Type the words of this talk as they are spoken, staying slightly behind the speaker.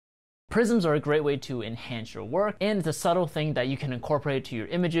Prisms are a great way to enhance your work, and it's a subtle thing that you can incorporate to your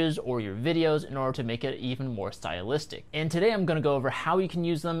images or your videos in order to make it even more stylistic. And today I'm going to go over how you can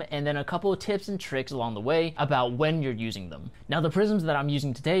use them and then a couple of tips and tricks along the way about when you're using them. Now the prisms that I'm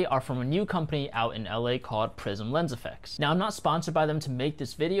using today are from a new company out in LA called PrismLensFX. Now I'm not sponsored by them to make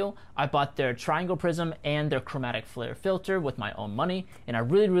this video. I bought their triangle prism and their chromatic flare filter with my own money, and I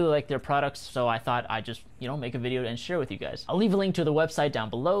really like their products, so I thought I'd just make a video and share with you guys. I'll leave a link to the website down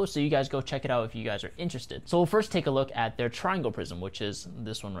below so you guys go check it out if you guys are interested. So we'll first take a look at their triangle prism, which is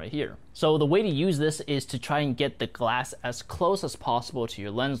this one right here. So the way to use this is to try and get the glass as close as possible to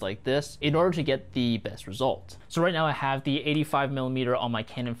your lens like this in order to get the best result. So right now I have the 85mm on my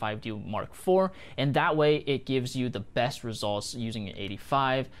Canon 5D Mark IV, and that way it gives you the best results using an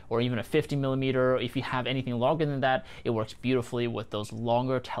 85 or even a 50mm. If you have anything longer than that, it works beautifully with those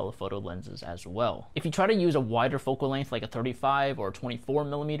longer telephoto lenses as well. If you try to use a wider focal length like a 35 or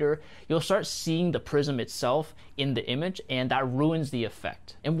 24mm, you'll start seeing the prism itself in the image, and that ruins the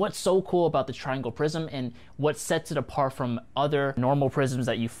effect. And what's so cool about the triangle prism and what sets it apart from other normal prisms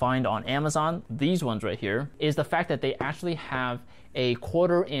that you find on Amazon, these ones right here, is the fact that they actually have a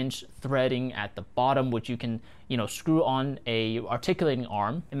 1/4 inch threading at the bottom, which you can screw on a articulating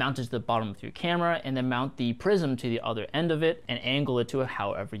arm and mount it to the bottom of your camera, and then mount the prism to the other end of it and angle it to it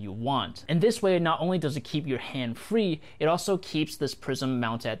however you want. And this way, not only does it keep your hand free, it also keeps this prism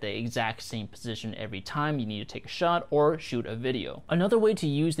mounted at the exact same position every time you need to take a shot or shoot a video. Another way to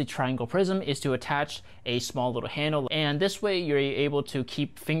use the triangle prism is to attach a small little handle, and this way you're able to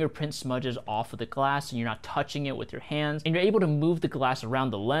keep fingerprint smudges off of the glass and you're not touching it with your hands, and you're able to move the glass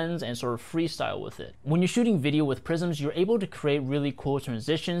around the lens and sort of freestyle with it. When you're shooting video with prisms, you're able to create really cool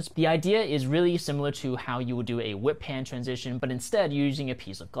transitions. The idea is really similar to how you would do a whip pan transition, but instead you're using a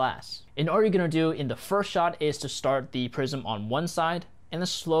piece of glass. And all you're gonna do in the first shot is to start the prism on one side and then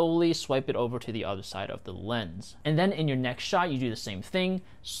slowly swipe it over to the other side of the lens. And then in your next shot, you do the same thing,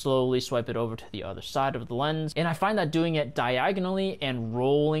 slowly swipe it over to the other side of the lens. And I find that doing it diagonally and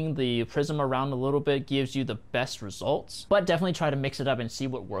rolling the prism around a little bit gives you the best results, but definitely try to mix it up and see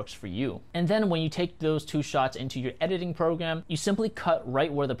what works for you. And then when you take those two shots into your editing program, you simply cut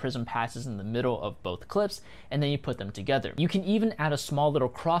right where the prism passes in the middle of both clips, and then you put them together. You can even add a small little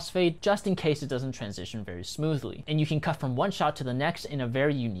crossfade just in case it doesn't transition very smoothly. And you can cut from one shot to the next in a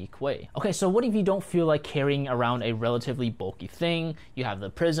very unique way. Okay, so what if you don't feel like carrying around a relatively bulky thing? You have the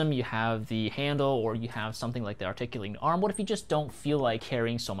prism, you have the handle, or you have something like the articulating arm. What if you just don't feel like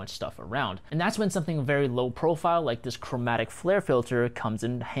carrying so much stuff around? And that's when something very low profile like this chromatic flare filter comes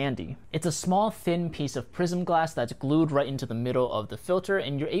in handy. It's a small thin piece of prism glass that's glued right into the middle of the filter,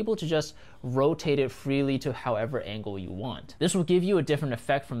 and you're able to just rotate it freely to however angle you want. This will give you a different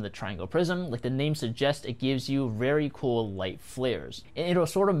effect from the triangle prism. Like the name suggests, it gives you very cool light flares. And it'll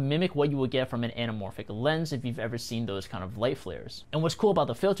sort of mimic what you would get from an anamorphic lens if you've ever seen those kind of light flares. And what's cool about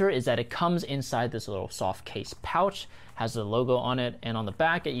the filter is that it comes inside this little soft case pouch, has the logo on it, and on the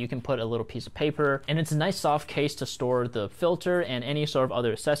back you can put a little piece of paper, and it's a nice soft case to store the filter and any sort of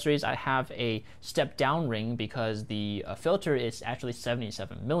other accessories. I have a step down ring because the filter is actually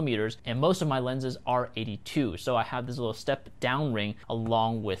 77mm and most of my lenses are 82, so I have this little step down ring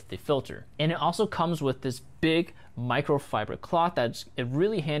along with the filter. And it also comes with this big microfiber cloth that's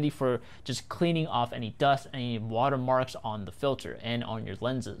really handy for just cleaning off any dust, any watermarks on the filter and on your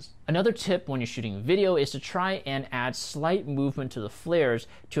lenses. Another tip when you're shooting video is to try and add slight movement to the flares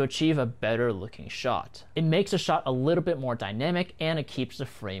to achieve a better looking shot. It makes a shot a little bit more dynamic and it keeps the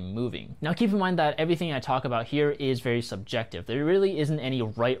frame moving. Now keep in mind that everything I talk about here is very subjective. There really isn't any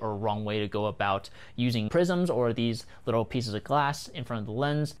right or wrong way to go about using prisms or these little pieces of glass in front of the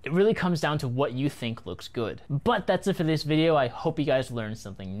lens. It really comes down to what you think looks good. But that's it for this video. I hope you guys learned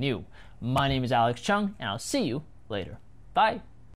something new. My name is Alex Chung, and I'll see you later. Bye!